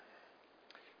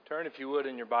Turn, if you would,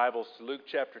 in your Bibles to Luke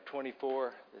chapter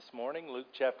 24 this morning. Luke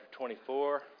chapter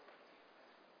 24.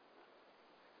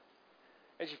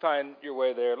 As you find your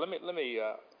way there, let me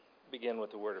begin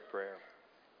with a word of prayer.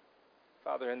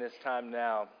 Father, in this time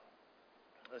now,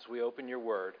 as we open your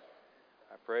word,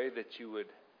 I pray that you would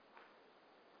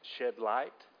shed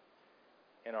light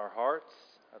in our hearts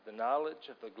of the knowledge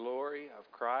of the glory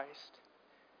of Christ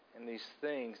and these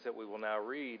things that we will now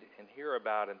read and hear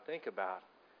about and think about.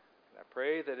 And I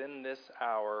pray that in this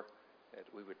hour that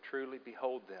we would truly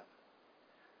behold them,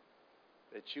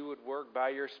 that you would work by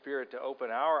your Spirit to open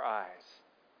our eyes,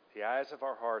 the eyes of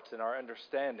our hearts and our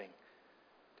understanding,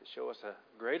 to show us a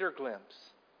greater glimpse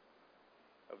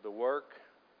of the work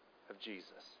of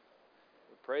Jesus.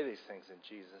 We pray these things in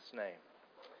Jesus' name.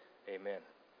 Amen.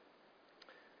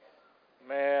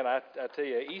 Man, I tell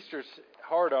you, Easter's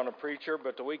hard on a preacher,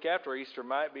 but the week after Easter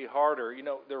might be harder. You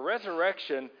know, the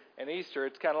resurrection and Easter,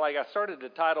 it's kind of like I started to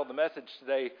title the message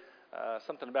today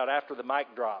something about after the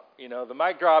mic drop. You know, the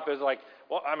mic drop is like,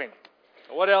 well, I mean,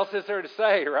 what else is there to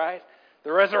say, right?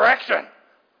 The resurrection.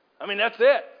 I mean, that's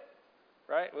it,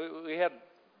 right? We had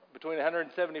between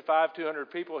 175,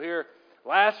 200 people here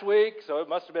last week, so it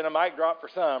must have been a mic drop for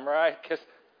some, right?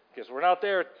 Because we're not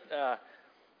there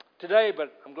today,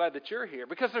 but I'm glad that you're here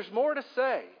because there's more to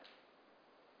say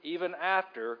even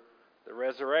after the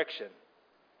resurrection.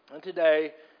 And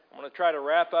today, I'm going to try to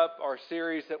wrap up our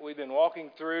series that we've been walking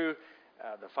through,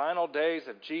 the final days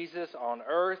of Jesus on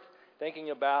earth, thinking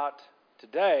about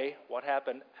today what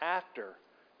happened after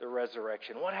the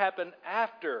resurrection, what happened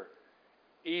after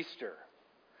Easter.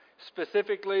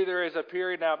 Specifically, there is a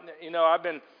period now, you know,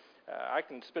 I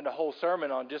can spend a whole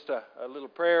sermon on just a little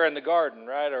prayer in the garden,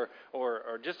 right?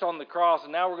 Or just on the cross.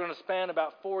 And now we're going to span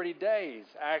about 40 days,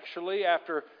 actually,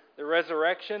 after the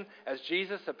resurrection, as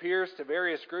Jesus appears to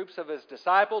various groups of his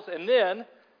disciples. And then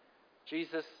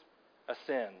Jesus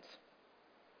ascends.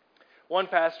 One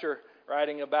pastor,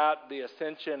 writing about the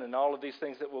ascension and all of these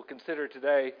things that we'll consider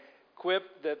today,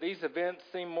 quipped that these events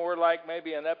seem more like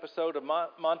maybe an episode of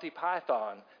Monty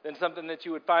Python than something that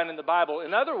you would find in the Bible.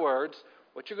 In other words,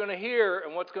 what you're going to hear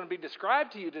and what's going to be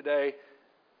described to you today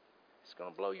is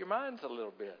going to blow your minds a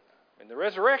little bit. And the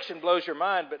resurrection blows your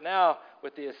mind, but now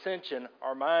with the ascension,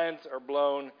 our minds are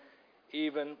blown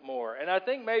even more. And I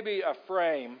think maybe a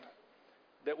frame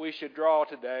that we should draw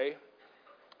today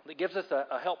that gives us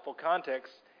a helpful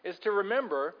context is to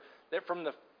remember that from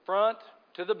the front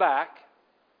to the back,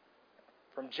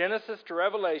 from Genesis to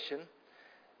Revelation,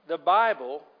 the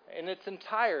Bible in its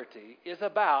entirety is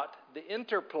about the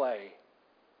interplay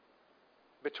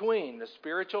between the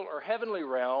spiritual or heavenly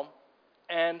realm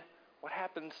and what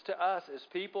happens to us as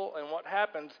people and what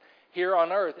happens here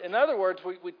on earth. In other words,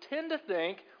 we tend to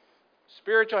think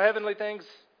spiritual, heavenly things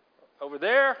over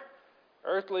there,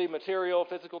 earthly, material,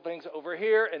 physical things over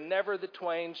here, and never the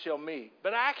twain shall meet.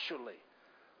 But actually,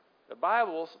 the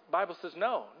Bible says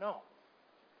no.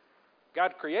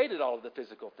 God created all of the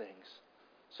physical things.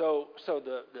 So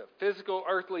the physical,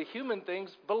 earthly, human things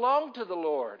belong to the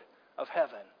Lord of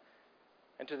heaven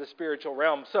and to the spiritual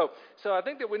realm. So I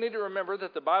think that we need to remember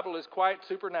that the Bible is quite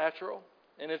supernatural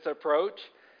in its approach,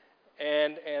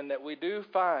 and that we do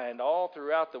find all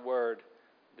throughout the Word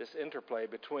this interplay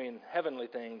between heavenly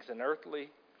things and earthly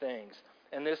things.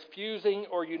 And this fusing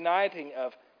or uniting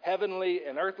of heavenly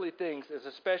and earthly things is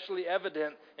especially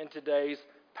evident in today's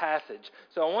passage.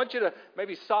 So I want you to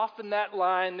maybe soften that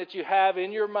line that you have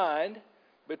in your mind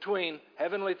between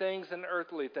heavenly things and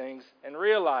earthly things and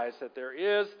realize that there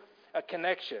is a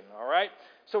connection, all right?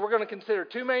 So we're going to consider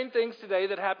two main things today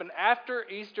that happened after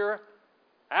Easter,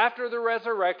 after the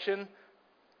resurrection.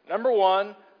 Number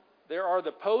one, there are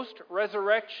the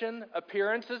post-resurrection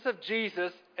appearances of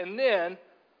Jesus, and then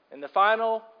in the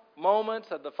final moments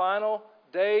of the final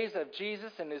days of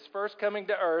Jesus and his first coming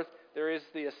to earth, there is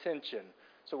the ascension.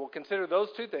 So we'll consider those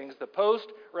two things, the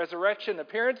post-resurrection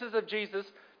appearances of Jesus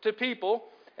to people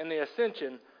and the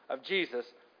ascension of Jesus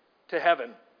to heaven.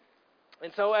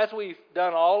 And so as we've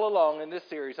done all along in this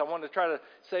series, I want to try to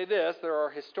say this. There are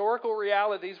historical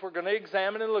realities we're going to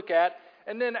examine and look at,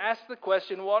 and then ask the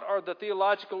question, what are the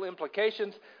theological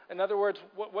implications? In other words,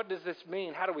 what does this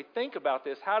mean? How do we think about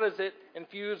this? How does it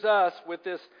infuse us with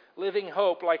this living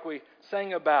hope like we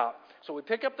sang about? So we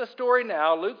pick up the story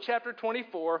now, Luke chapter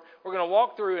 24. We're going to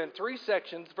walk through in three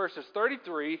sections, verses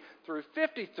 33 through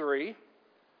 53.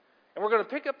 And we're going to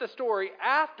pick up the story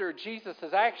after Jesus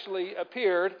has actually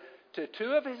appeared to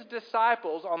two of his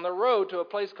disciples on the road to a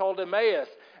place called Emmaus.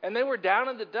 And they were down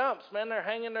in the dumps, man. They're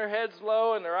hanging their heads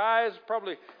low and their eyes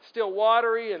probably still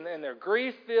watery and they're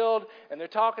grief-filled. And they're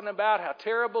talking about how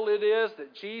terrible it is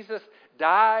that Jesus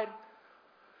died.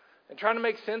 and trying to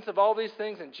make sense of all these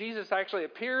things. And Jesus actually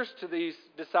appears to these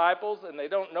disciples, and they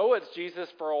don't know it's Jesus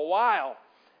for a while.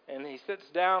 And he sits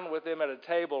down with them at a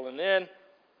table, and then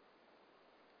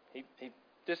he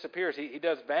disappears. He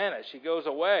does vanish. He goes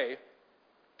away.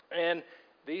 And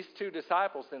these two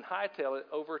disciples then hightail it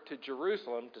over to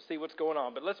Jerusalem to see what's going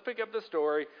on. But let's pick up the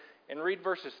story and read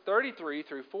verses 33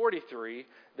 through 43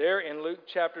 there in Luke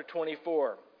chapter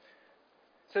 24.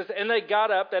 It says, "And they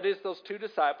got up," that is those two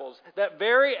disciples, "that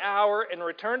very hour and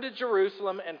returned to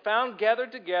Jerusalem and found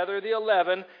gathered together the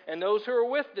 11 and those who were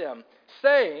with them,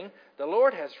 saying, 'The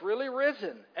Lord has really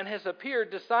risen and has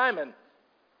appeared to Simon.'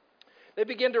 They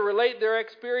began to relate their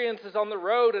experiences on the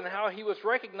road and how he was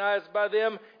recognized by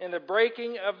them in the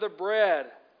breaking of the bread.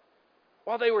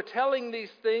 While they were telling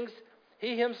these things,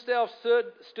 he himself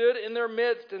stood in their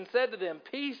midst and said to them,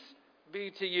 'Peace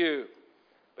be to you.'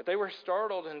 But they were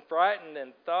startled and frightened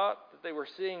and thought that they were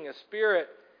seeing a spirit.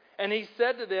 And he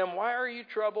said to them, 'Why are you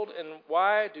troubled, and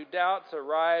why do doubts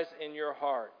arise in your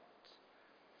hearts?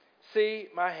 See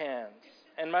my hands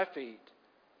and my feet,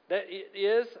 that it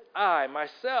is I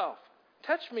myself.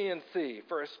 Touch me and see,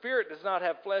 for a spirit does not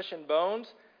have flesh and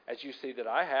bones, as you see that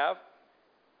I have.'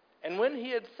 And when he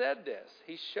had said this,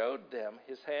 he showed them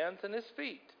his hands and his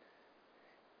feet.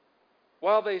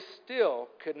 While they still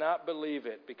could not believe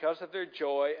it because of their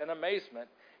joy and amazement,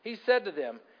 he said to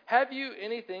them, 'Have you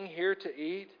anything here to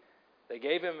eat?' They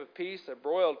gave him a piece of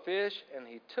broiled fish, and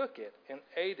he took it and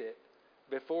ate it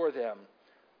before them."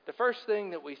 The first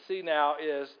thing that we see now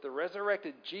is the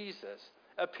resurrected Jesus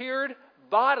appeared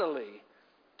bodily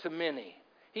to many.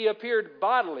 He appeared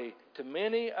bodily to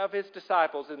many of his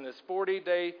disciples in this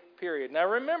 40-day period. Now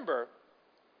remember,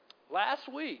 last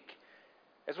week,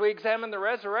 as we examined the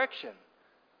resurrection,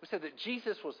 we said that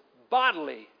Jesus was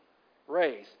bodily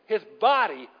raised. His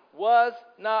body was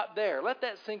not there. Let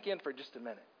that sink in for just a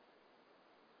minute.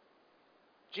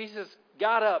 Jesus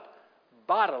got up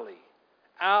bodily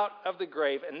out of the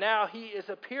grave, and now he is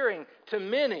appearing to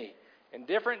many in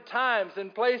different times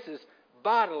and places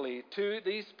bodily to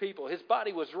these people. His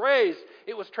body was raised.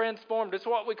 It was transformed. It's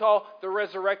what we call the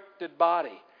resurrected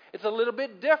body. It's a little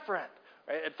bit different.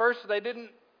 Right? At first, they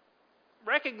didn't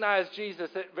recognize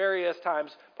Jesus at various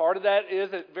times. Part of that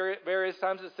is at various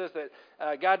times it says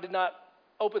that God did not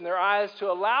open their eyes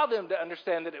to allow them to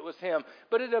understand that it was him.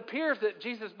 But it appears that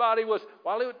Jesus' body was,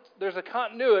 there's a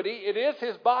continuity, it is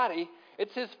his body,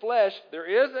 it's his flesh. There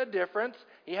is a difference.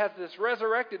 He has this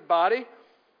resurrected body.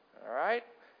 All right?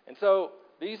 And so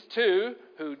these two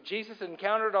who Jesus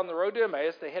encountered on the road to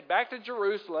Emmaus, they head back to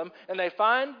Jerusalem and they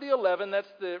find the 11,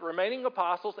 that's the remaining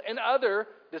apostles, and other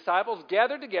disciples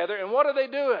gathered together. And what are they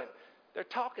doing? They're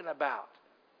talking about,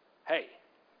 hey,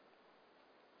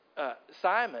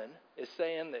 Simon is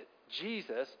saying that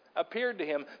Jesus appeared to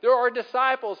him. There are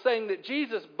disciples saying that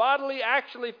Jesus bodily,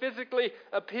 actually, physically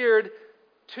appeared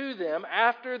to them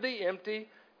after the empty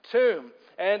tomb.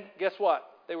 And guess what?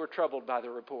 They were troubled by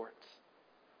the reports.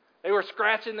 They were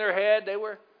scratching their head. They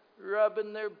were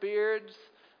rubbing their beards.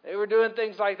 They were doing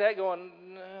things like that going,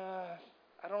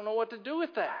 I don't know what to do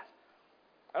with that.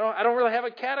 I don't really have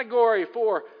a category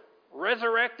for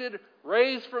resurrected,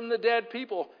 raised from the dead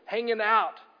people hanging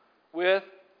out with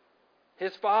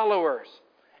his followers.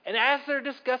 And as they're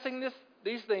discussing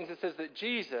these things, it says that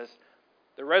Jesus,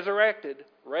 the resurrected,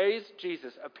 raised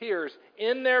Jesus, appears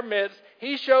in their midst.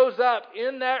 He shows up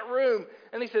in that room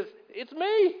and he says, "It's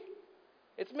me.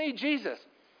 It's me, Jesus.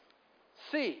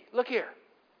 See, look here."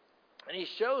 And he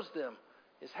shows them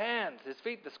his hands, his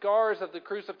feet, the scars of the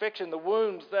crucifixion, the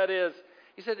wounds, that is.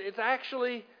 He said, "It's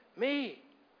actually me.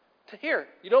 Here,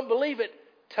 you don't believe it?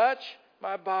 Touch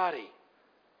my body."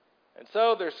 And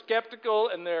so they're skeptical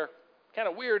and they're kind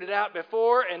of weirded out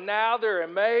before, and now they're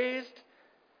amazed.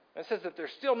 And it says that they're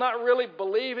still not really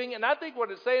believing. And I think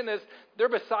what it's saying is they're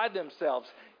beside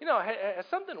themselves. You know, has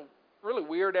something really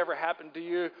weird ever happened to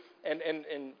you? And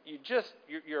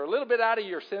you're a little bit out of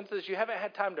your senses. You haven't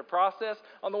had time to process.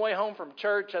 On the way home from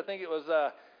church, I think it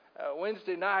was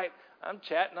Wednesday night, I'm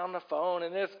chatting on the phone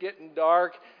and it's getting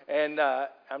dark. And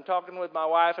I'm talking with my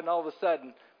wife, and all of a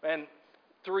sudden, man,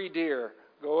 3 deer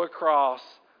go across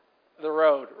the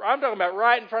road. I'm talking about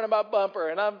right in front of my bumper,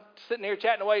 and I'm sitting here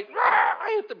chatting away.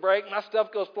 I hit the brake, my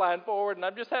stuff goes flying forward, and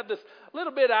I've just had this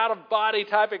little bit out of body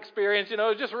type experience. You know,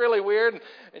 it's just really weird.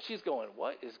 And she's going,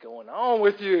 "What is going on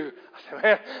with you?" I said,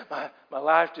 "Man, my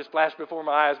life just flashed before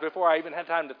my eyes before I even had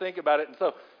time to think about it." And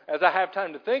so as I have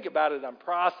time to think about it, I'm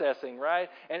processing,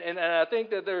 right? And I think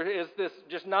that there is this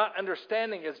just not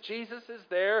understanding as Jesus is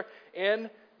there in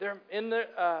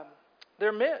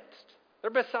their midst. They're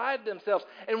beside themselves.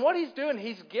 And what he's doing,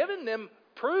 he's giving them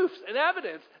proofs and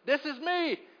evidence. This is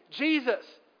me, Jesus.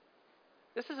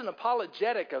 This is an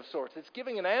apologetic of sorts. It's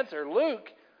giving an answer.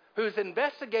 Luke, who's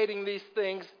investigating these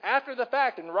things after the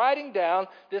fact and writing down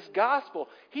this gospel,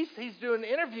 he's doing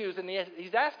interviews and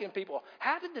he's asking people,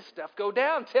 how did this stuff go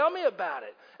down? Tell me about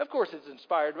it. Of course, it's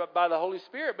inspired by the Holy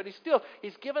Spirit, but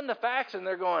he's given the facts, and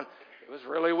they're going, it was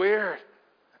really weird.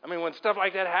 I mean, when stuff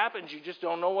like that happens, you just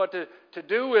don't know what to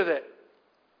do with it.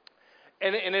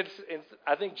 And it's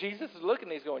I think Jesus is looking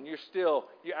and he's going,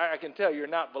 I can tell you're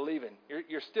not believing.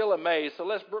 You're still amazed. So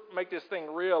let's make this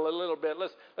thing real a little bit.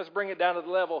 Let's bring it down to the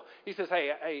level. He says,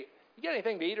 hey, you got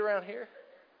anything to eat around here?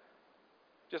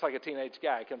 Just like a teenage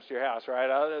guy comes to your house,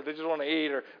 right? They just want to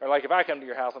eat. Or like if I come to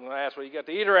your house, I'm going to ask, what you got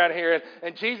to eat around here?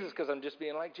 And Jesus, because I'm just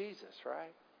being like Jesus,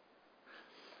 right?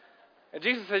 And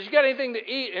Jesus says, you got anything to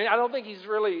eat? And I don't think he's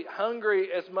really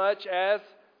hungry as much as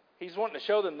he's wanting to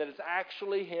show them that it's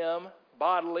actually him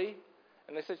bodily.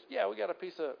 And they said, yeah, we got a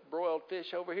piece of broiled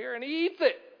fish over here, and he eats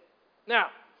it. Now,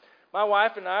 my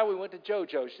wife and I, we went to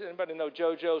JoJo's. Anybody know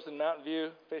JoJo's in Mountain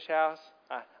View Fish House?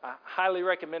 I highly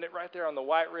recommend it, right there on the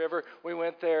White River. We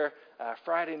went there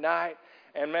Friday night,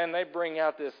 and man, they bring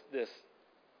out this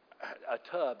a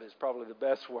tub is probably the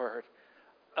best word,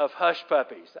 of hush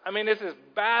puppies. I mean, this is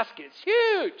baskets,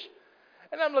 huge.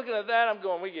 And I'm looking at that, I'm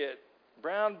going, we get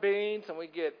brown beans, and we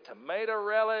get tomato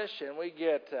relish, and we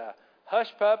get hush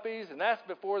puppies, and that's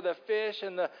before the fish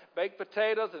and the baked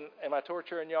potatoes. And am I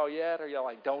torturing y'all yet? Or y'all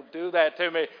like, don't do that to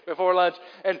me before lunch?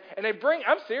 And they bring,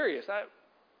 I'm serious,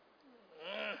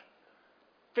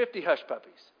 50 hush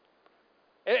puppies.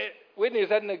 Whitney, is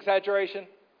that an exaggeration?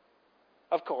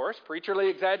 Of course, preacherly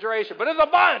exaggeration, but it's a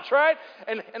bunch, right?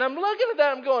 And I'm looking at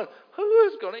that, I'm going, who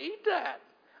is going to eat that?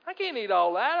 I can't eat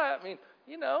all that. I mean,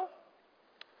 you know.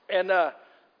 And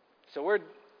so we're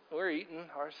eating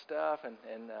our stuff,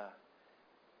 and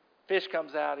fish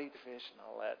comes out, eat the fish and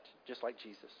all that, just like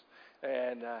Jesus.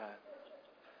 And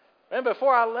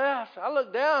before I left, I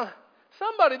looked down,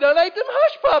 somebody done ate them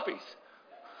hush puppies.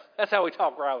 That's how we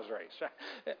talk where I was raised.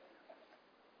 Right?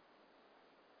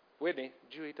 Whitney,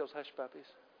 did you eat those hush puppies?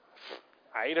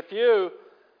 I ate a few.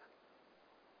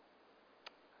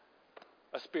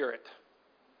 A spirit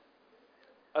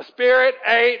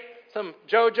ate some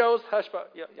JoJo's hush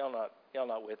puppies. Y'all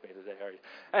not with me today, are you?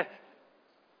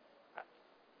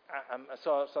 I'm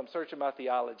searching my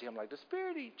theology. I'm like, does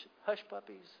spirit eat hush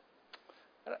puppies?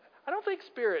 I don't think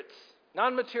spirits,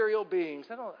 non-material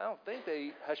beings, I don't think they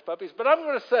eat hush puppies. But I'm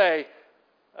going to say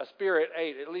a spirit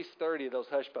ate at least 30 of those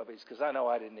hush puppies, because I know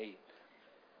I didn't eat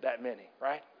that many,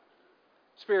 right?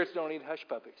 Spirits don't eat hush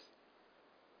puppies.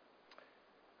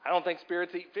 I don't think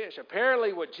spirits eat fish.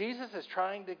 Apparently what Jesus is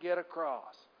trying to get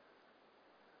across,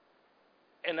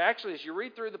 and actually as you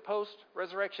read through the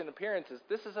post-resurrection appearances,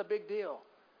 this is a big deal.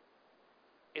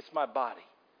 It's my body.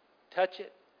 Touch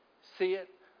it, see it.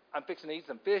 I'm fixing to eat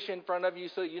some fish in front of you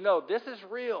so you know this is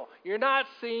real. You're not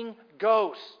seeing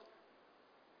ghosts.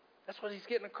 That's what he's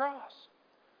getting across.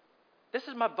 This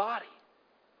is my body.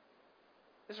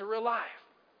 This is real life.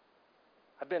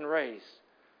 I've been raised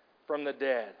from the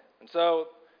dead. And so,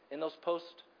 in those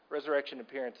post-resurrection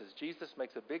appearances, Jesus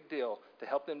makes a big deal to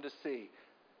help them to see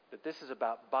that this is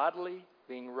about bodily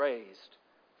being raised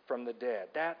from the dead.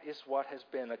 That is what has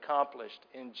been accomplished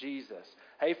in Jesus.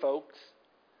 Hey, folks,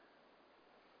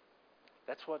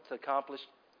 that's what's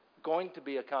going to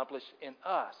be accomplished in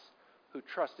us who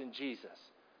trust in Jesus.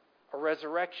 A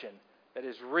resurrection that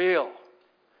is real.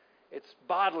 It's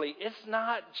bodily. It's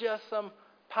not just some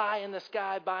pie in the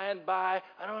sky by and by.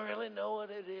 I don't really know what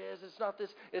it is. It's not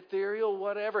this ethereal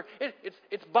whatever.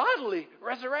 It's bodily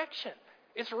resurrection.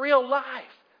 It's real life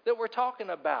that we're talking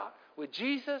about with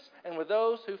Jesus and with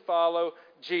those who follow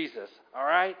Jesus. All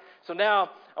right? So now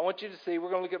I want you to see, we're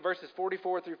going to look at verses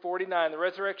 44 through 49. The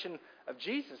resurrection of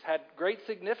Jesus had great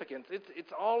significance.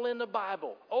 It's all in the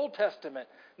Bible, Old Testament,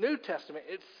 New Testament.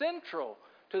 It's central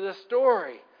to the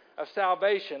story of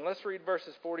salvation. Let's read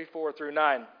verses 44 through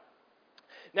 9.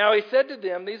 Now he said to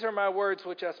them, these are my words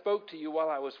which I spoke to you while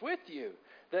I was with you,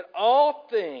 that all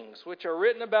things which are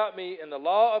written about me in the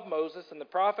law of Moses and the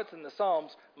prophets and the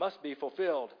Psalms must be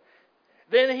fulfilled.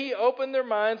 Then he opened their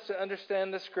minds to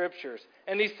understand the Scriptures.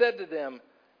 And he said to them,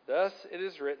 thus it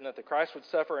is written that the Christ would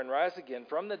suffer and rise again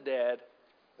from the dead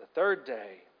the third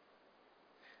day,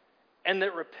 and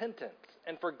that repentance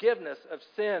and forgiveness of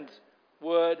sins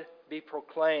would be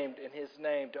proclaimed in his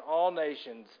name to all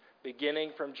nations,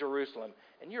 beginning from Jerusalem.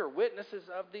 And you are witnesses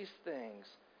of these things.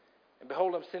 And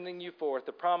behold, I'm sending you forth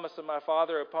the promise of my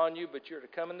Father upon you, but you're to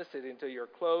come in the city until you're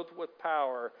clothed with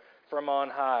power from on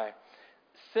high.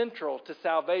 Central to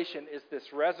salvation is this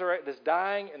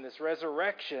dying and this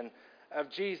resurrection of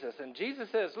Jesus. And Jesus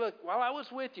says, look, while I was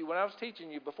with you, when I was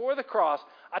teaching you before the cross,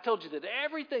 I told you that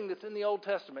everything that's in the Old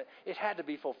Testament, it had to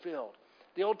be fulfilled.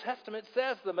 The Old Testament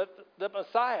says the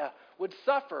Messiah would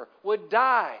suffer, would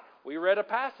die. We read a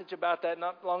passage about that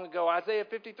not long ago, Isaiah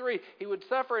 53. He would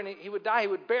suffer and he would die. He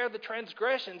would bear the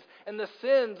transgressions and the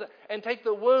sins and take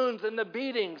the wounds and the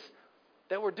beatings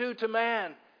that were due to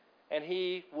man. And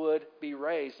he would be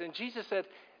raised. And Jesus said,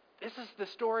 this is the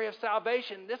story of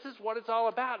salvation. This is what it's all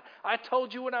about. I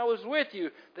told you when I was with you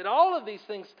that all of these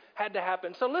things had to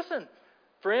happen. So listen,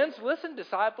 friends, listen,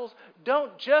 disciples.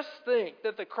 Don't just think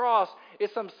that the cross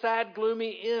is some sad,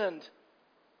 gloomy end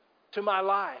to my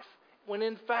life, when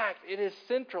in fact it is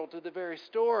central to the very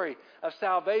story of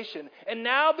salvation. And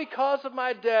now because of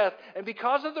my death and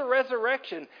because of the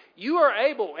resurrection, you are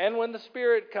able, and when the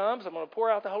Spirit comes, I'm going to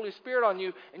pour out the Holy Spirit on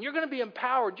you, and you're going to be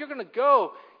empowered. You're going to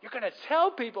go. You're going to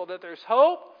tell people that there's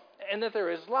hope and that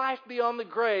there is life beyond the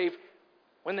grave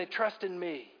when they trust in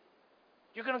me.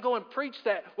 You're going to go and preach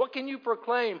that. What can you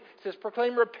proclaim? It says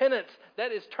proclaim repentance.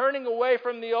 That is turning away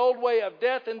from the old way of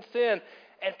death and sin,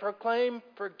 and proclaim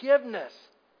forgiveness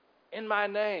in my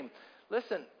name.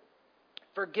 Listen,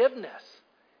 forgiveness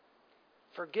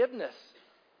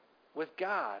with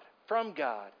God, from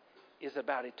God, is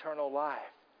about eternal life.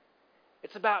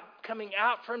 It's about coming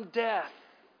out from death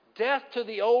to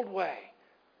the old way.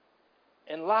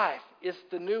 And life is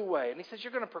the new way. And he says,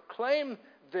 you're going to proclaim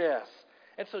this.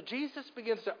 And so Jesus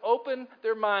begins to open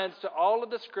their minds to all of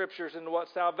the Scriptures and what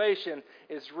salvation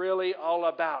is really all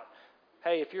about.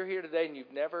 Hey, if you're here today and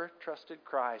you've never trusted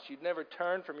Christ, you've never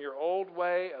turned from your old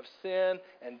way of sin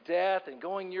and death and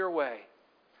going your way,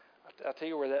 I'll tell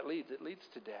you where that leads. It leads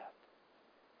to death.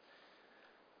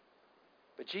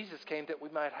 But Jesus came that we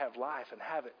might have life and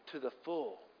have it to the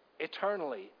full,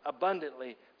 eternally,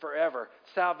 abundantly, forever.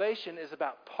 Salvation is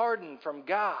about pardon from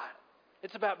God.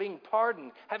 It's about being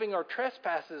pardoned, having our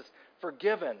trespasses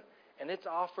forgiven. And it's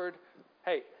offered,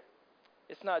 hey,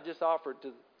 it's not just offered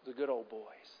to the good old boys.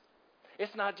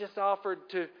 It's not just offered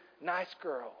to nice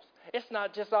girls. It's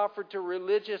not just offered to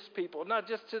religious people, not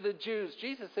just to the Jews.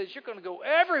 Jesus says you're going to go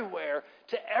everywhere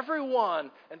to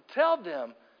everyone and tell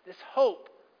them this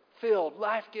hope-filled,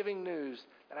 life-giving news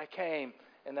that I came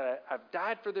and that I've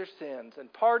died for their sins,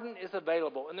 and pardon is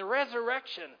available. And the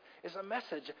resurrection is a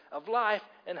message of life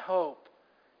and hope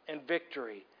and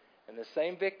victory. And the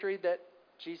same victory that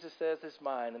Jesus says is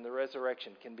mine in the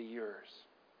resurrection can be yours.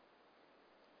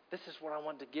 This is what I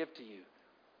want to give to you.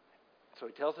 So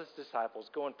he tells his disciples,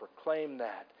 go and proclaim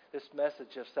that, this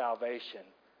message of salvation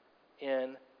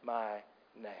in my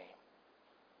name.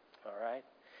 All right?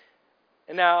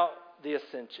 And now the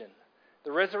ascension.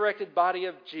 The resurrected body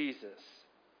of Jesus.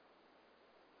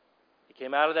 He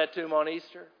came out of that tomb on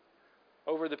Easter.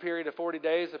 Over the period of 40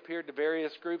 days, appeared to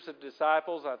various groups of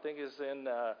disciples. I think it's in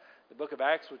the book of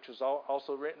Acts, which was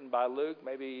also written by Luke,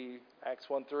 maybe Acts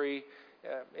 1:3.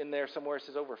 In there somewhere it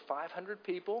says over 500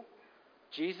 people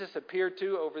Jesus appeared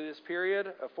to over this period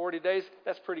of 40 days.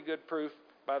 That's pretty good proof,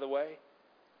 by the way.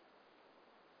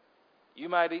 You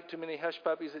might eat too many hush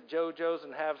puppies at JoJo's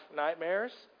and have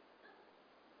nightmares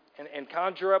and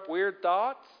conjure up weird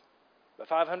thoughts, but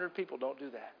 500 people don't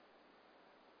do that.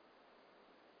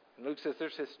 And Luke says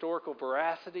there's historical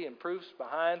veracity and proofs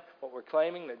behind what we're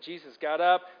claiming, that Jesus got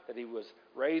up, that he was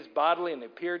raised bodily and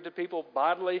appeared to people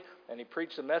bodily, and he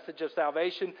preached the message of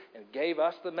salvation and gave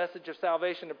us the message of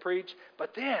salvation to preach.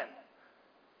 But then,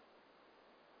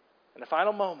 in the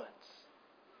final moments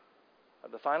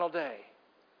of the final day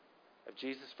of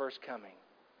Jesus' first coming,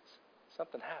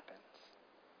 something happens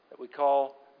that we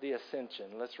call the ascension.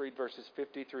 Let's read verses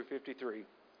 50 through 53.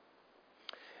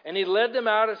 And he led them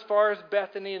out as far as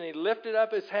Bethany, and he lifted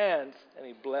up his hands, and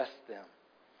he blessed them.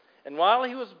 And while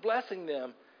he was blessing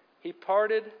them, he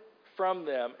parted from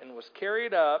them and was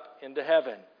carried up into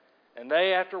heaven. And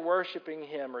they, after worshiping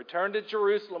him, returned to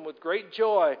Jerusalem with great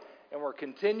joy and were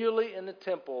continually in the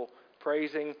temple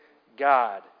praising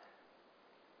God.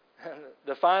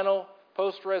 The final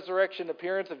post-resurrection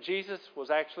appearance of Jesus was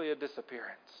actually a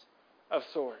disappearance of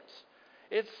sorts.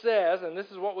 It says, and this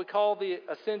is what we call the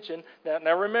ascension.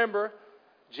 Now remember,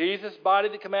 Jesus' body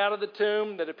that came out of the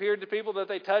tomb, that appeared to people, that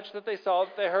they touched, that they saw,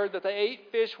 that they heard, that they ate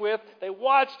fish with. They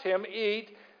watched him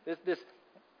eat. This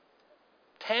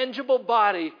tangible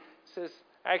body says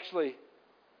actually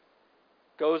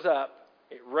goes up.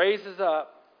 It raises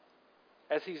up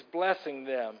as he's blessing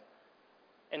them.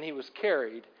 And he was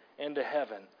carried into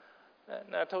heaven.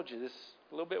 Now I told you this is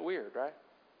a little bit weird, right?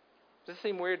 Does this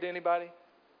seem weird to anybody?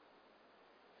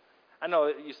 I know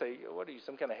you say, what are you,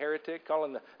 some kind of heretic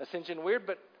calling the ascension weird?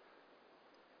 But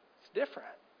it's different.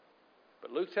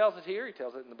 But Luke tells it here. He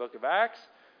tells it in the book of Acts.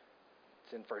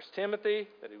 It's in 1 Timothy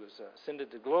that he was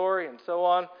ascended to glory and so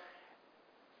on.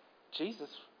 Jesus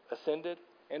ascended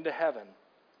into heaven.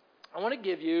 I want to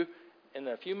give you, in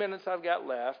the few minutes I've got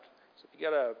left, so if you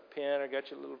got a pen or got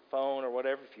your little phone or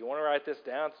whatever, if you want to write this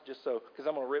down, just so, because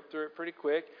I'm going to rip through it pretty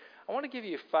quick, I want to give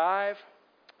you 5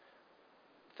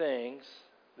 things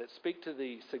that speak to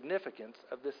the significance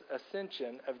of this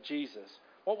ascension of Jesus.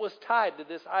 What was tied to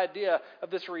this idea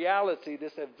of this reality,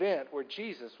 this event where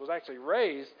Jesus was actually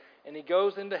raised and he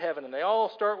goes into heaven. And they all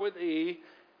start with E,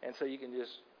 and so you can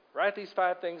just write these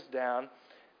 5 things down.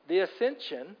 The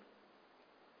ascension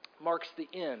marks the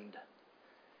end.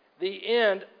 The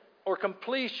end or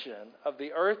completion of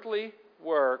the earthly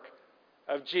work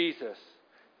of Jesus.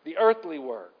 The earthly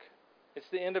work. It's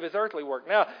the end of his earthly work.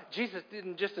 Now, Jesus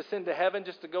didn't just ascend to heaven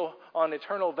just to go on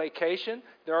eternal vacation.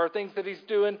 There are things that he's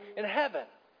doing in heaven.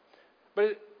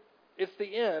 But it's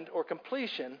the end or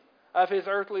completion of his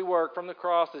earthly work from the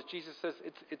cross, as Jesus says,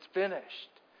 it's finished.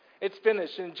 It's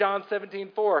finished. In John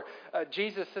 17:4,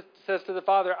 Jesus says to the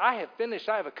Father, I have finished,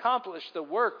 I have accomplished the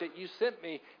work that you sent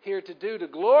me here to do, to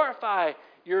glorify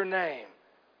your name,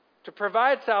 to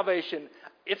provide salvation.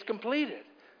 It's completed.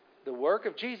 The work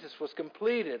of Jesus was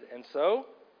completed. And so,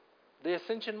 the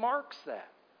ascension marks that.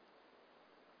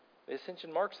 The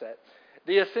ascension marks that.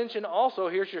 The ascension also,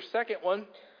 here's your second one,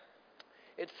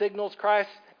 it signals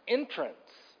Christ's entrance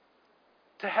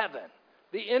to heaven.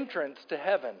 The entrance to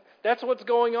heaven. That's what's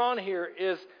going on here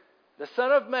is the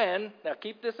Son of Man, now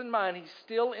keep this in mind, he's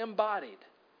still embodied.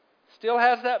 Still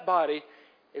has that body.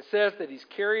 It says that he's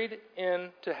carried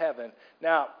into heaven.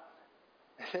 Now,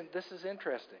 this is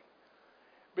interesting.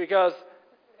 Because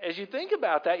as you think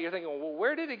about that, you're thinking, well,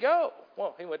 where did he go?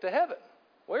 Well, he went to heaven.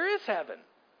 Where is heaven?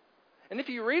 And if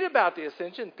you read about the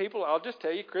ascension, people, I'll just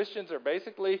tell you, Christians are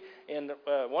basically in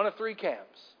one of 3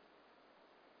 camps.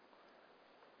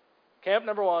 Camp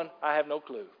number 1, I have no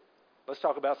clue. Let's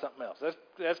talk about something else.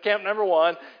 That's camp number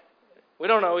 1. We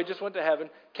don't know, he just went to heaven.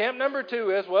 Camp number 2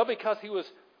 is, well, because he was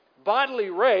bodily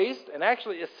raised and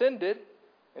actually ascended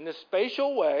in this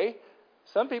spatial way,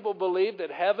 some people believe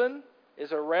that heaven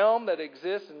is a realm that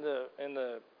exists in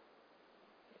the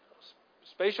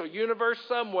spatial universe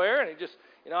somewhere, and he just,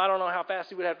 I don't know how fast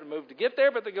he would have to move to get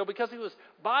there, but they go, because he was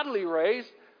bodily raised,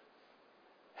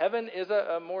 heaven is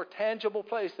a more tangible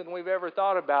place than we've ever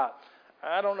thought about.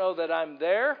 I don't know that I'm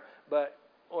there, but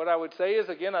what I would say is,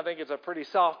 again, I think it's a pretty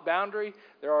soft boundary.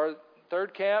 There are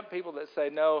third camp people that say,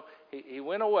 no, he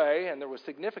went away, and there was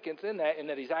significance in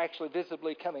that he's actually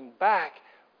visibly coming back,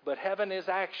 but heaven is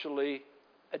actually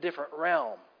a different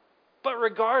realm. But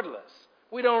regardless,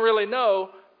 we don't really know.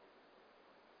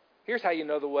 Here's how you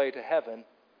know the way to heaven.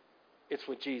 It's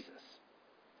with Jesus.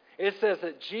 It says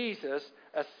that Jesus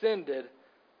ascended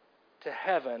to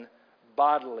heaven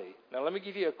bodily. Now let me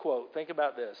give you a quote. Think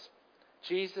about this.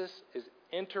 Jesus is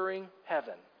entering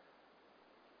heaven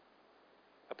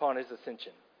upon his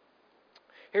ascension.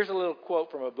 Here's a little quote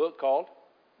from a book called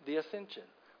The Ascension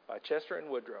by Chester and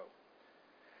Woodrow.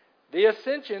 The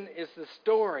ascension is the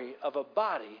story of a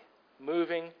body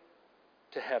moving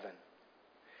to heaven.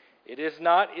 It is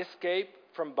not escape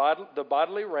from the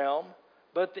bodily realm,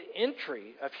 but the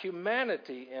entry of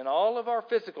humanity in all of our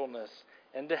physicalness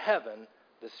into heaven,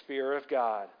 the sphere of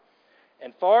God.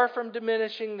 And far from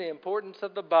diminishing the importance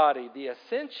of the body, the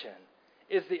ascension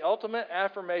is the ultimate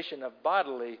affirmation of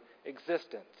bodily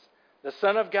existence. The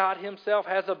Son of God himself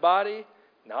has a body,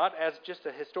 not as just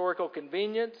a historical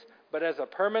convenience, but as a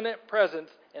permanent presence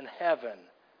in heaven.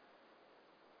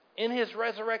 In his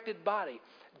resurrected body,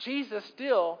 Jesus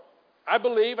still, I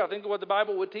think what the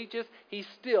Bible would teach us, he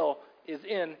still is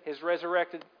in his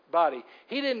resurrected body.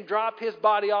 He didn't drop his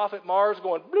body off at Mars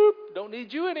going, bloop, don't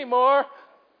need you anymore.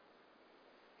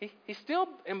 He's still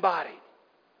embodied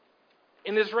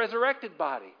in his resurrected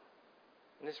body.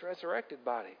 In his resurrected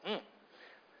body.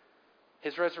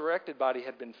 His resurrected body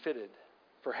had been fitted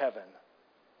for heaven.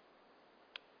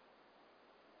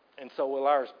 And so will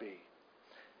ours be.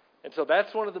 And so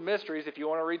that's one of the mysteries. If you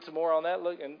want to read some more on that,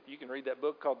 look, and you can read that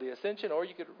book called The Ascension, or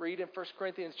you could read in 1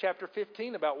 Corinthians chapter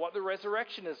 15 about what the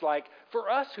resurrection is like for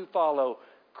us who follow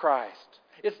Christ.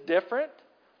 It's different,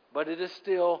 but it is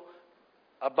still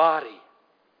a body.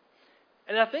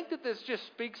 And I think that this just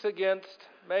speaks against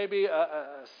maybe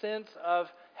a sense of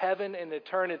heaven and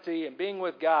eternity and being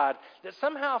with God that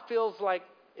somehow feels like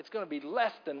it's going to be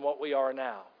less than what we are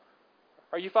now.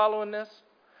 Are you following this?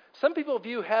 Some people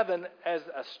view heaven as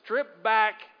a stripped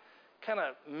back, kind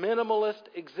of minimalist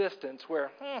existence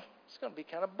where it's going to be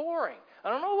kind of boring. I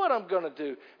don't know what I'm going to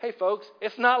do. Hey, folks,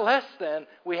 it's not less than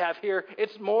we have here.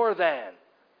 It's more than.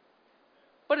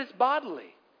 But it's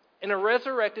bodily. in a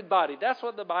resurrected body. That's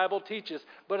what the Bible teaches.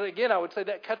 But again, I would say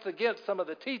that cuts against some of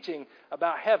the teaching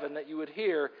about heaven that you would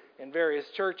hear in various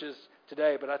churches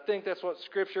today. But I think that's what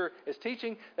Scripture is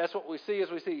teaching. That's what we see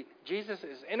as we see Jesus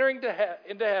is entering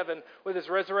into heaven with his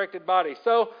resurrected body.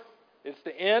 So it's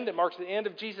the end. It marks the end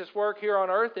of Jesus' work here on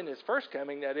earth in his first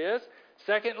coming, that is.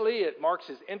 Secondly, it marks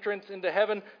his entrance into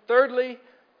heaven. Thirdly,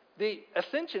 the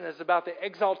ascension is about the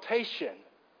exaltation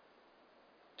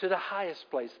to the highest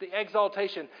place, the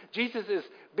exaltation. Jesus is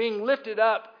being lifted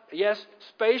up, yes,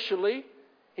 spatially.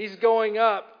 He's going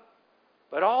up,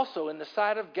 but also in the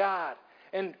sight of God.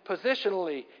 And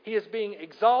positionally, he is being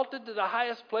exalted to the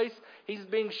highest place. He's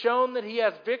being shown that he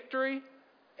has victory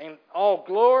and all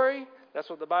glory. That's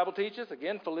what the Bible teaches.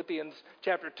 Again, Philippians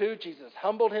chapter 2, Jesus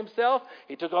humbled himself.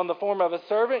 He took on the form of a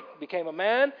servant, became a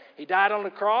man. He died on the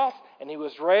cross, and he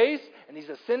was raised, and he's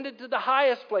ascended to the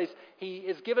highest place. He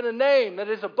is given a name that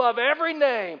is above every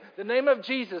name, the name of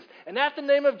Jesus. And at the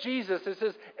name of Jesus, it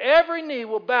says, every knee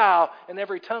will bow and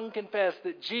every tongue confess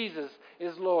that Jesus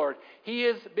is Lord. He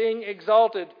is being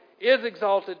exalted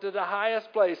to the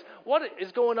highest place. What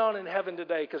is going on in heaven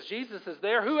today? Because Jesus is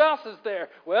there. Who else is there?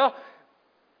 Well,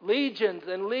 legions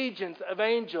and legions of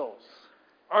angels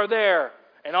are there,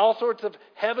 and all sorts of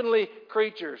heavenly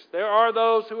creatures. There are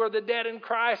those who are the dead in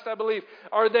Christ, I believe,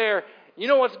 are there. You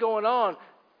know what's going on?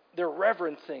 They're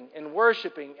reverencing and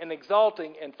worshiping and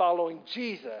exalting and following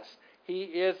Jesus.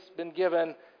 He has been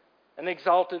given an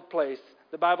exalted place.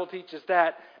 The Bible teaches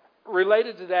that.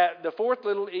 Related to that, the fourth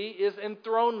little E is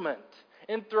enthronement.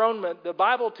 Enthronement. The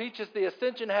Bible teaches the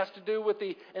ascension has to do with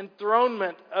the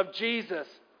enthronement of Jesus.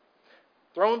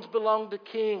 Thrones belong to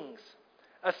kings.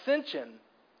 Ascension.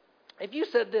 If you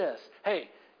said this, hey,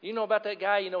 you know about that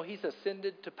guy? You know, he's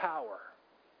ascended to power.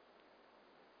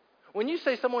 When you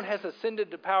say someone has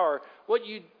ascended to power, what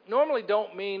you normally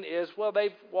don't mean is, well,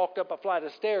 they've walked up a flight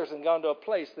of stairs and gone to a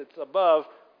place that's above,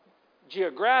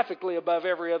 geographically above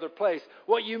every other place.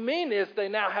 What you mean is they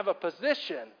now have a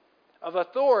position of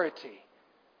authority,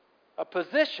 a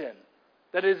position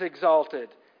that is exalted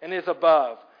and is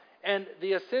above. And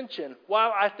the ascension,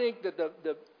 while I think that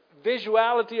the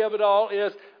visuality of it all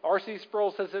is, R.C.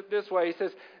 Sproul says it this way, he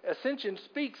says, ascension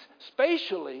speaks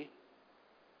spatially,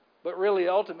 but really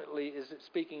ultimately is it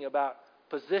speaking about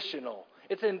positional.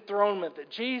 It's enthronement, that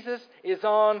Jesus is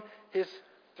on his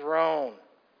throne.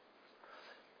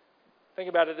 Think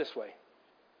about it this way.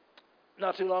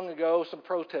 Not too long ago, some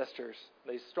protesters,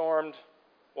 they stormed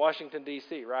Washington,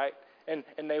 D.C., right?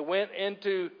 And they went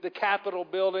into the Capitol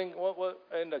building,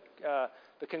 in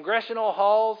the congressional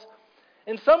halls.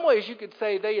 In some ways, you could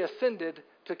say they ascended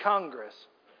to Congress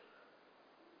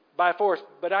by force,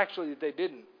 but actually they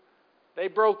didn't. They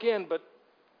broke in, but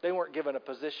they weren't given a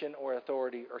position or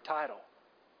authority or title.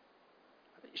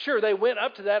 Sure, they went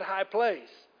up to that high place,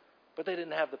 but they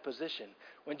didn't have the position.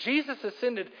 When Jesus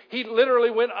ascended, he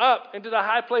literally went up into the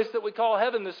high place that we call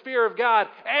heaven, the sphere of God,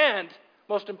 and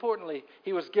most importantly,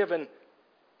 he was given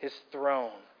his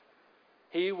throne.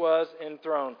 He was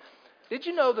enthroned. Did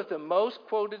you know that the most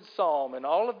quoted psalm in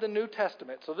all of the New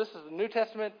Testament, so this is the New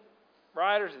Testament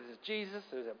writers, this is Jesus,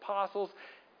 this is the apostles,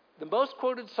 the most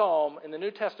quoted psalm in the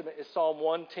New Testament is Psalm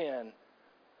 110,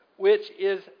 which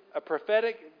is a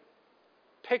prophetic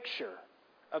picture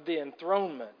of the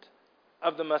enthronement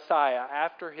of the Messiah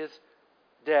after his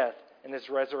death and his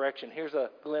resurrection. Here's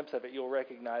a glimpse of it. You'll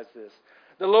recognize this.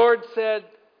 The Lord said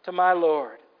to my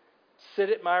Lord, sit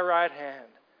at my right hand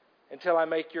until I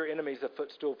make your enemies a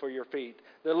footstool for your feet.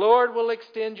 The Lord will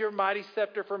extend your mighty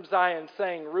scepter from Zion,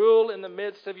 saying, rule in the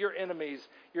midst of your enemies.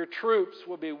 Your troops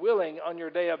will be willing on your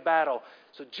day of battle.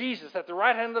 So Jesus, at the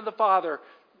right hand of the Father,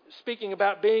 speaking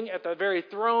about being at the very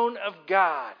throne of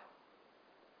God.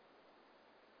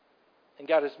 And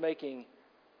God is making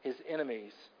his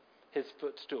enemies his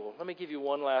footstool. Let me give you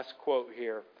one last quote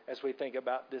here as we think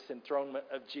about this enthronement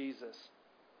of Jesus.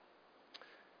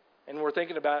 And we're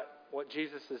thinking about what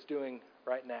Jesus is doing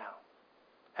right now,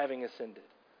 having ascended.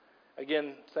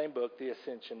 Again, same book, The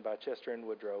Ascension by Chester and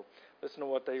Woodrow. Listen to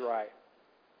what they write.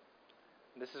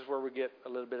 This is where we get a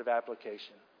little bit of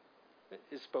application.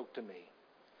 It spoke to me.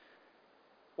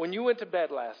 When you went to bed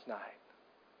last night,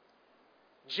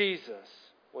 Jesus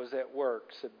was at work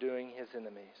subduing his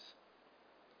enemies.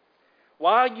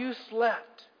 While you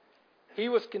slept, he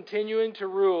was continuing to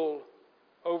rule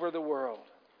over the world.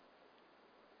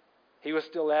 He was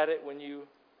still at it when you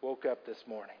woke up this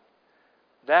morning.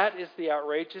 That is the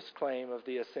outrageous claim of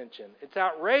the ascension. It's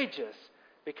outrageous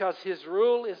because his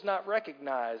rule is not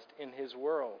recognized in his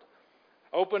world.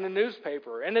 Open a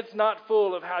newspaper and it's not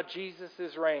full of how Jesus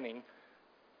is reigning.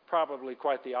 probably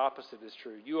quite the opposite is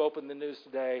true. You open the news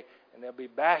today and they'll be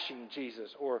bashing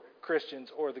Jesus or Christians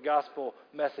or the gospel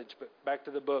message. But back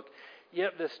to the book.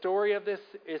 Yet the story of this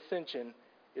ascension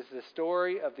is the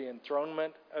story of the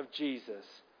enthronement of Jesus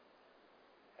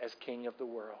as King of the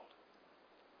world.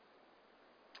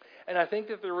 And I think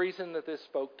that the reason that this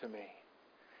spoke to me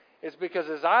is because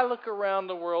as I look around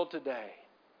the world today,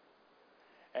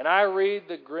 and I read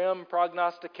the grim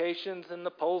prognostications in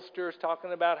the pollsters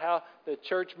talking about how the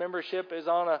church membership is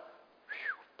on a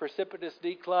precipitous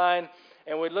decline,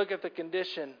 and we look at the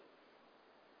condition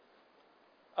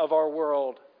of our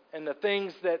world and the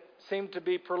things that seem to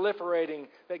be proliferating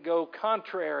that go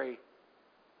contrary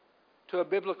to a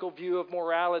biblical view of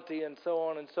morality and so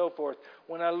on and so forth.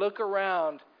 When I look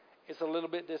around, it's a little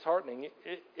bit disheartening,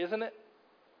 isn't it?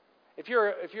 If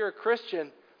you're a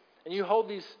Christian and you hold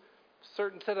these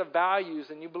certain set of values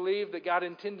and you believe that God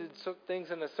intended things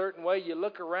in a certain way, you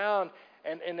look around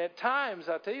and at times,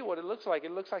 I'll tell you what it looks like. It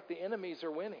looks like the enemies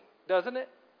are winning, doesn't it?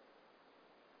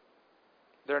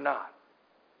 They're not.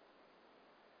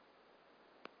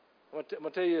 I'm going to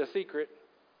tell you a secret,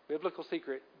 biblical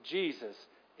secret. Jesus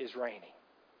is reigning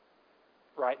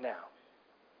right now.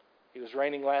 He was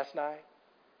reigning last night.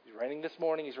 He's reigning this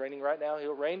morning. He's reigning right now.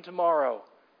 He'll reign tomorrow.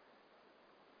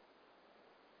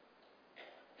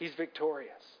 He's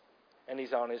victorious, and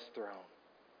He's on His throne.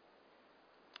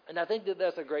 And I think that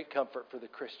that's a great comfort for the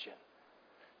Christian,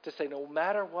 to say no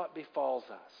matter what befalls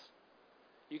us,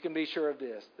 you can be sure of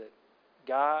this, that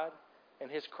God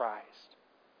and His Christ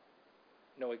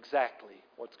know exactly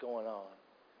what's going on.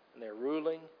 And they're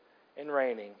ruling and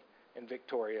reigning and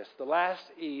victorious. The last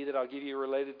E that I'll give you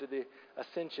related to the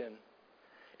ascension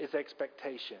is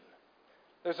expectation.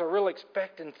 There's a real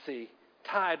expectancy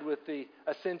tied with the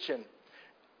ascension.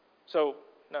 So,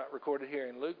 not recorded here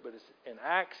in Luke, but it's in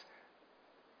Acts.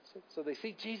 So they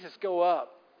see Jesus go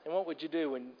up. And what would you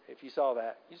do if you saw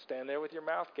that? You stand there with your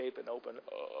mouth gaping open.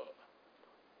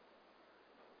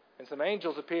 And some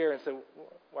angels appear and say,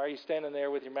 why are you standing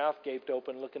there with your mouth gaped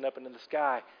open, looking up into the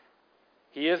sky?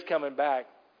 He is coming back,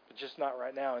 but just not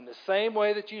right now. In the same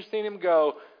way that you've seen Him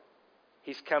go,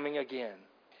 He's coming again.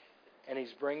 And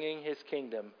He's bringing His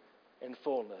kingdom in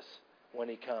fullness when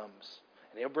He comes.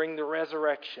 And He'll bring the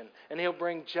resurrection. And He'll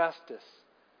bring justice.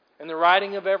 And the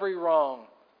righting of every wrong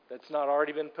that's not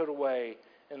already been put away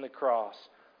in the cross.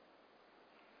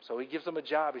 So He gives them a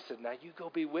job. He said, now you go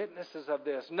be witnesses of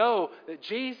this. Know that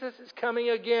Jesus is coming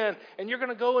again. And you're going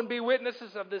to go and be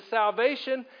witnesses of this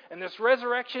salvation and this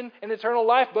resurrection and eternal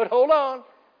life. But hold on.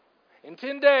 In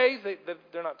 10 days,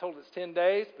 they're not told it's 10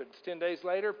 days, but it's 10 days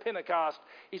later, Pentecost.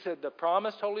 He said the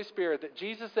promised Holy Spirit that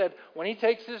Jesus said when He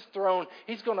takes His throne,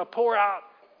 He's going to pour out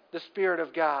the Spirit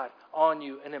of God on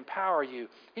you and empower you.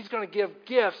 He's going to give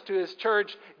gifts to His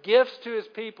church, gifts to His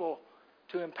people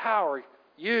to empower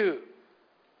you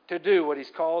to do what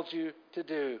He's called you to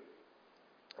do.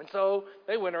 And so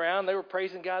they went around, they were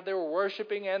praising God, they were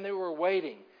worshiping, and they were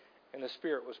waiting. And the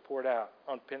Spirit was poured out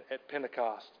at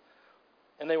Pentecost.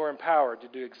 And they were empowered to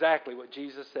do exactly what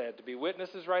Jesus said, to be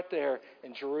witnesses right there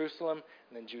in Jerusalem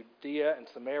and in Judea and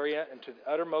Samaria and to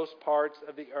the uttermost parts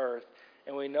of the earth.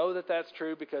 And we know that that's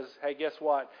true because, hey, guess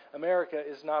what? America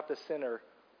is not the center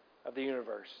of the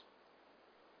universe.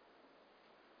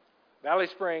 Valley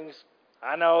Springs,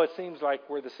 I know it seems like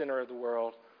we're the center of the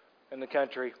world and the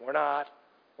country. We're not.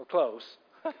 We're close.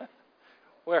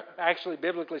 We're actually,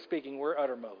 biblically speaking, we're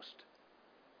uttermost.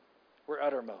 We're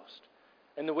uttermost.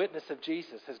 And the witness of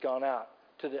Jesus has gone out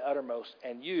to the uttermost,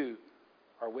 and you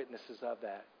are witnesses of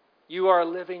that. You are a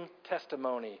living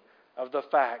testimony of the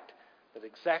fact that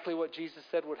exactly what Jesus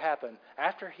said would happen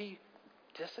after He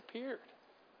disappeared.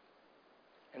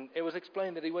 And it was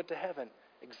explained that He went to heaven.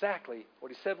 Exactly what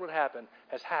He said would happen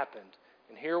has happened.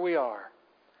 And here we are.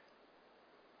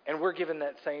 And we're given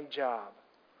that same job.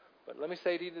 But let me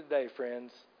say to you today,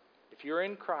 friends, if you're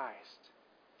in Christ,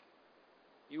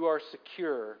 you are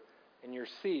secure and you're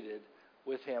seated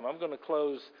with Him. I'm going to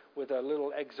close with a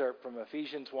little excerpt from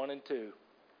Ephesians 1 and 2.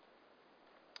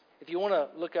 If you want to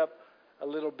look up a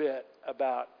little bit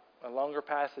about a longer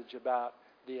passage about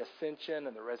the ascension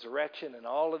and the resurrection and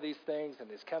all of these things and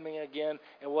His coming again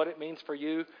and what it means for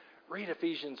you, read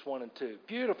Ephesians 1 and 2.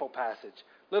 Beautiful passage.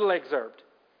 Little excerpt.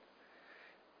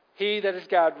 He, that is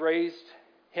God, raised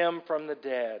Him from the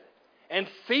dead and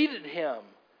seated Him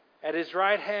at His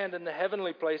right hand in the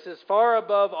heavenly places, far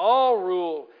above all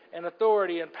rule and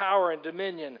authority and power and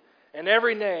dominion and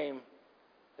every name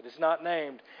that is not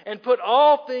named, and put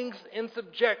all things in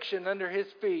subjection under His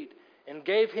feet, and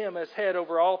gave Him as head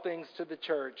over all things to the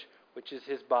church, which is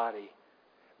His body,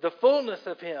 the fullness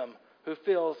of Him who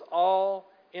fills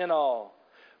all in all.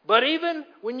 But even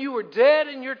when you were dead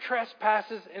in your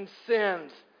trespasses and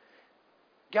sins,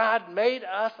 God made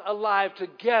us alive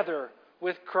together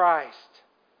with Christ.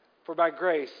 For by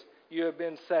grace you have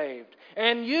been saved.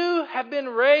 And you have been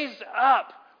raised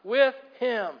up with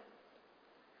Him.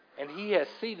 And He has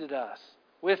seated us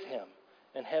with Him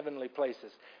in heavenly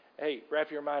places. Hey,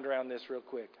 wrap your mind around this real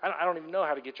quick. I don't even know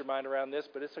how to get your mind around this,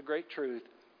 but it's a great truth.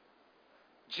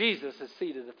 Jesus is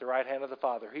seated at the right hand of the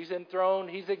Father. He's enthroned.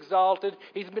 He's exalted.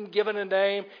 He's been given a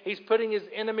name. He's putting His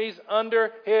enemies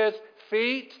under His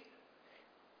feet.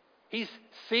 He's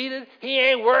seated. He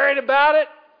ain't worried about it.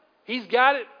 He's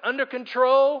got it under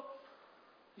control.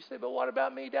 You say, but what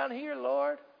about me down here,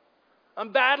 Lord?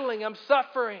 I'm battling. I'm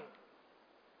suffering.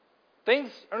 Things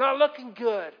are not looking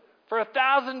good for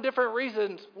 1,000 different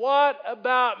reasons. What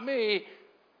about me?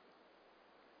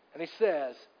 And He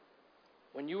says,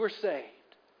 when you were saved,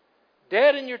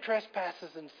 dead in your trespasses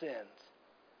and sins,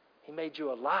 He made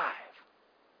you alive.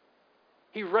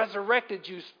 He resurrected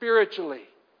you spiritually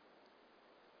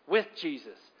with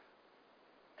Jesus.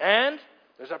 And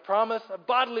there's a promise of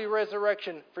bodily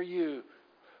resurrection for you.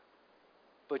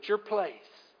 But your place,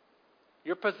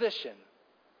 your position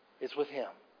is with Him.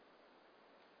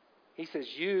 He says,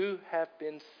 you have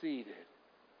been seated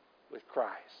with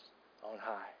Christ on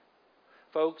high.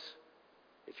 Folks,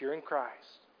 if you're in Christ,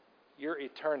 your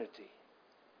eternity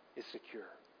is secure.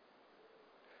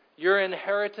 Your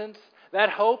inheritance, that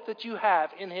hope that you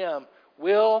have in Him,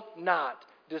 will not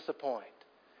disappoint.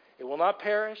 It will not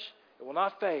perish. It will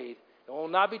not fade. It will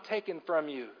not be taken from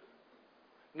you.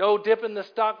 No dip in the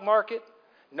stock market.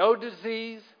 No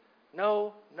disease.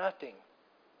 No nothing.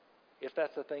 If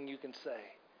that's a thing you can say.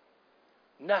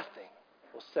 Nothing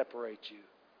will separate you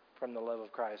from the love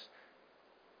of Christ.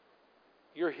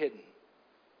 You're hidden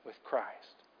with Christ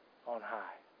on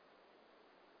high.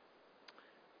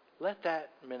 Let that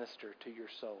minister to your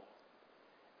soul.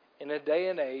 In a day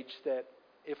and age that,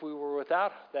 if we were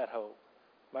without that hope,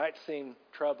 might seem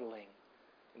troubling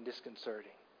and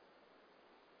disconcerting.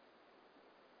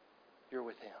 You're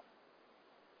with Him.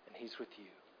 And He's with you.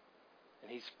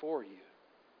 And He's for you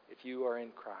if you are in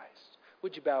Christ.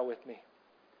 Would you bow with me?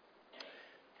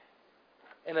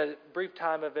 In a brief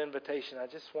time of invitation, I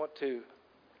just want to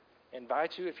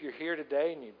invite you, if you're here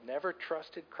today and you've never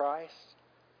trusted Christ,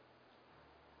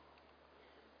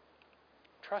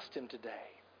 trust Him today.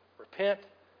 Repent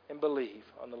and believe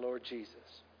on the Lord Jesus.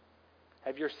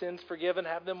 Have your sins forgiven.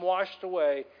 Have them washed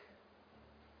away.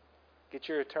 Get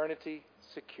your eternity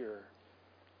secure.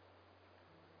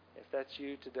 If that's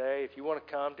you today, if you want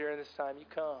to come during this time, you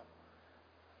come.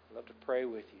 I'd love to pray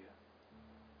with you.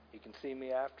 You can see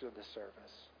me after the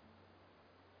service.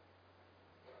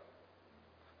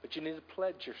 But you need to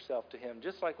pledge yourself to Him,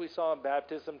 just like we saw in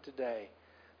baptism today.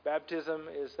 Baptism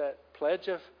is that pledge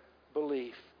of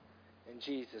belief in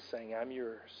Jesus, saying, I'm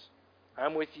yours.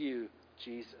 I'm with you,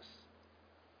 Jesus.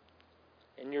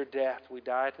 In your death, we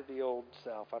die to the old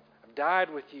self. I've died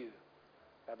with you.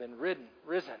 I've been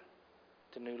risen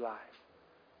to new life.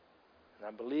 And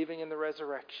I'm believing in the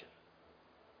resurrection,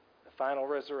 the final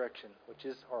resurrection, which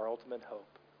is our ultimate hope.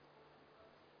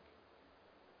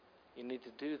 You need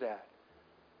to do that.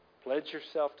 Pledge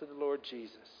yourself to the Lord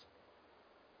Jesus,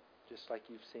 just like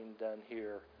you've seen done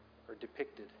here or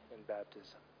depicted in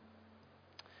baptism.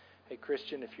 Hey,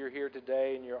 Christian, if you're here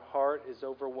today and your heart is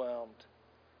overwhelmed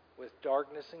with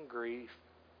darkness and grief,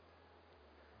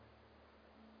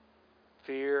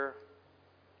 fear,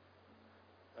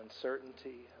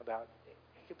 uncertainty about,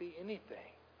 it could be anything.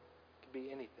 It could be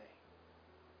anything.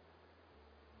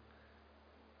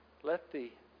 Let the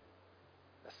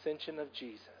ascension of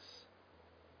Jesus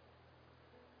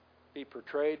be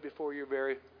portrayed before your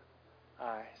very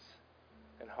eyes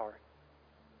and heart.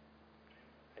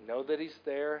 And know that He's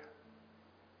there.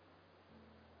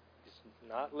 He's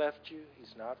not left you.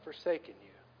 He's not forsaken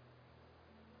you.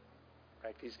 In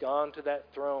fact, He's gone to that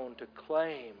throne to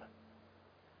claim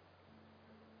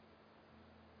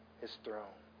His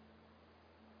throne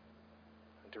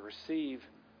and to receive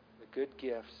the good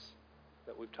gifts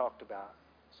that we've talked about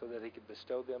so that He could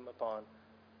bestow them upon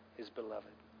His beloved.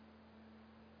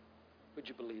 Would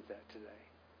you believe that today?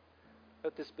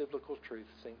 Let this biblical truth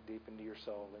sink deep into your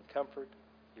soul and comfort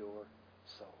your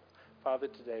soul. Father,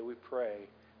 today we pray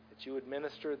that you would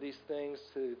minister these things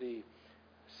to the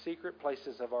secret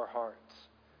places of our hearts.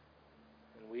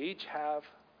 And we each have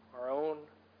our own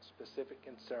specific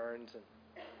concerns and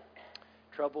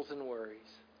troubles and worries.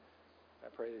 I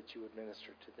pray that you would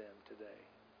minister to them today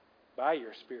by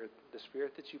your Spirit, the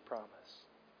Spirit that you promise.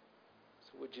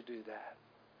 So would you do that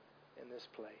in this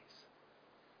place?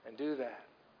 And do that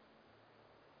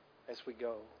as we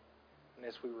go and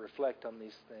as we reflect on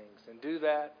these things. And do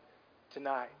that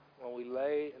tonight when we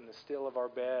lay in the still of our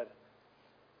bed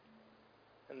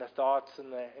and the thoughts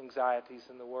and the anxieties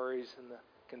and the worries and the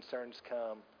concerns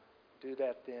come. Do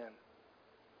that then.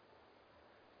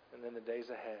 And then the days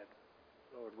ahead,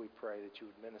 Lord, we pray that you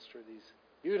would minister these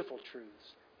beautiful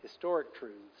truths, historic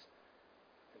truths,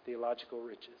 and theological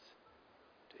riches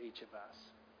to each of us.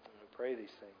 And we pray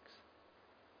these things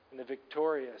in the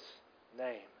victorious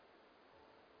name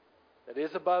that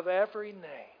is above every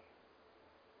name,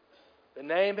 the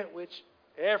name at which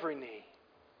every knee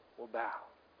will bow,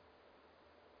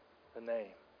 the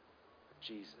name of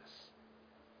Jesus.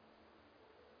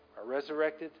 Our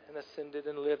resurrected and ascended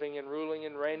and living and ruling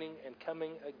and reigning and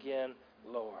coming again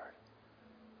Lord.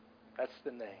 That's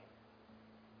the name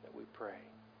that we pray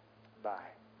by.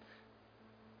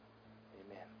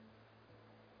 Amen.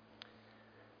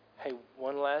 Hey,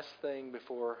 one last thing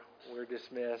before we're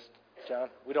dismissed. John,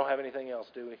 we don't have anything else,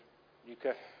 do we? You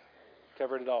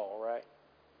covered it all, right?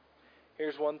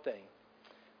 Here's one thing.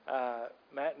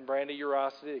 Matt and Brandy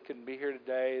Urosity, they couldn't be here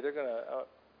today. They're going to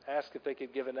ask if they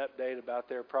could give an update about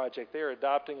their project. They're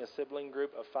adopting a sibling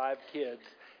group of 5 kids,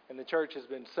 and the church has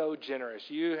been so generous.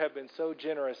 You have been so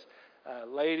generous,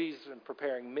 ladies, in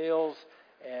preparing meals,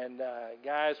 and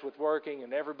guys with working,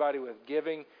 and everybody with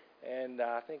giving. And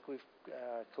I think we've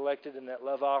collected in that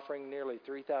love offering nearly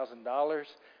 $3,000.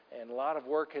 And a lot of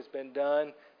work has been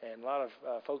done, and a lot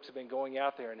of folks have been going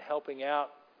out there and helping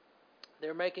out.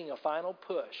 They're making a final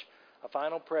push, a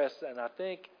final press, and I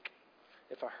think,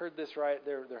 if I heard this right,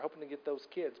 they're hoping to get those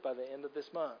kids by the end of this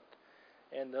month.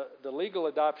 And the legal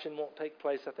adoption won't take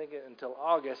place, I think, until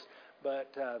August,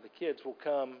 but the kids will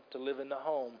come to live in the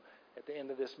home at the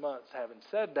end of this month. Having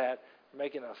said that, we're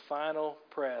making a final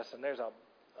press, and there's a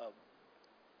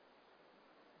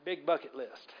big bucket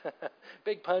list,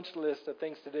 big punch list of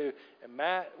things to do. And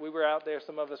Matt, we were out there,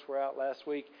 some of us were out last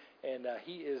week, and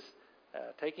he is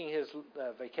taking his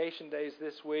vacation days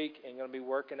this week and going to be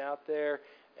working out there.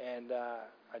 And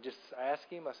I just asked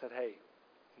him, I said, hey,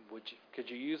 could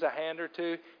you use a hand or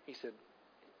two? He said,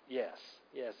 yes,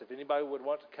 if anybody would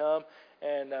want to come.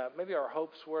 And maybe our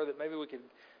hopes were that maybe we could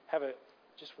have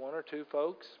just 1 or 2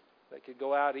 folks that could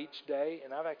go out each day.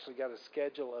 And I've actually got a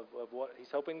schedule of what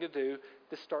he's hoping to do.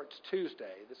 This starts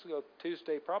Tuesday. This will go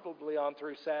Tuesday probably on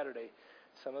through Saturday.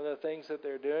 Some of the things that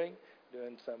they're doing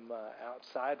some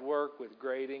outside work with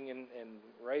grading and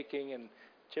raking and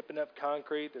chipping up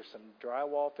concrete. There's some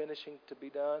drywall finishing to be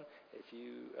done. If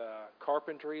you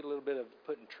carpentry, a little bit of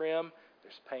putting trim.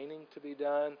 There's painting to be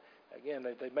done. Again,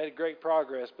 they've made great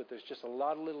progress, but there's just a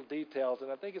lot of little details, and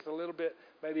I think it's a little bit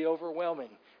maybe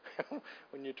overwhelming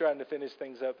when you're trying to finish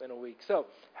things up in a week. So,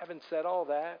 having said all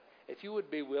that, if you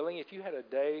would be willing, if you had a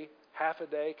day, half a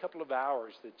day, a couple of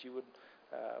hours that you would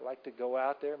like to go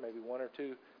out there, maybe 1 or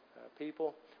 2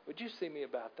 people, would you see me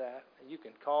about that? You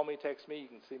can call me, text me. You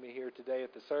can see me here today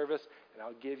at the service, and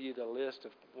I'll give you the list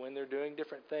of when they're doing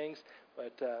different things.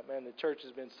 But, man, the church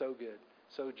has been so good,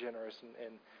 so generous,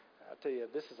 and I'll tell you,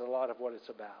 this is a lot of what it's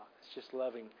about. It's just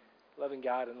loving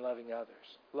God and loving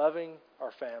others, loving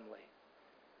our family.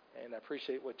 And I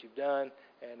appreciate what you've done,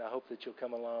 and I hope that you'll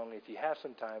come along if you have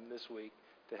some time this week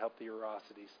to help the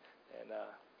Urosities. And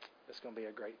it's going to be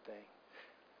a great thing.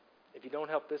 If you don't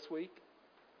help this week,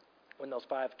 when those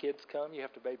 5 kids come, you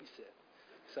have to babysit.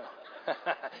 So,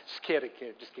 just kidding,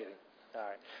 kid, just kidding. All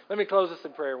right. Let me close this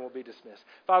in prayer and we'll be dismissed.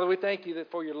 Father, we thank you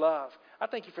for your love. I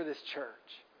thank you for this church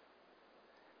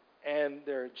and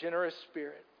their generous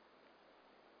spirit,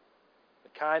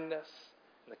 the kindness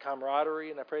and the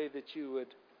camaraderie, and I pray that you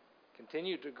would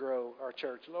continue to grow our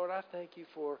church. Lord, I thank you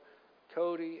for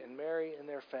Cody and Mary and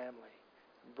their family,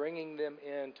 bringing them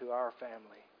into our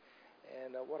family.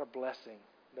 And what a blessing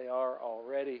they are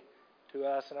already to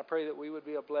us, and I pray that we would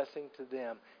be a blessing to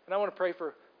them. And I want to pray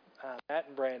for Matt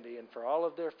and Brandy and for all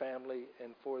of their family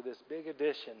and for this big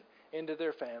addition into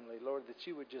their family, Lord, that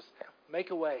you would just make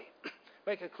a way,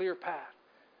 make a clear path,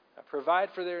 provide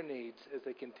for their needs as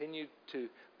they continue to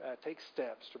take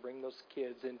steps to bring those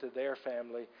kids into their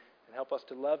family, and help us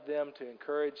to love them, to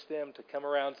encourage them, to come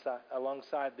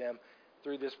alongside them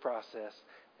through this process.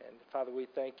 And Father, we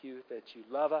thank you that you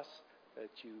love us, that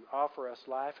you offer us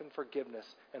life and forgiveness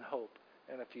and hope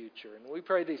and a future. And we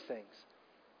pray these things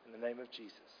in the name of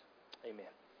Jesus.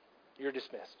 Amen. You're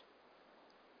dismissed.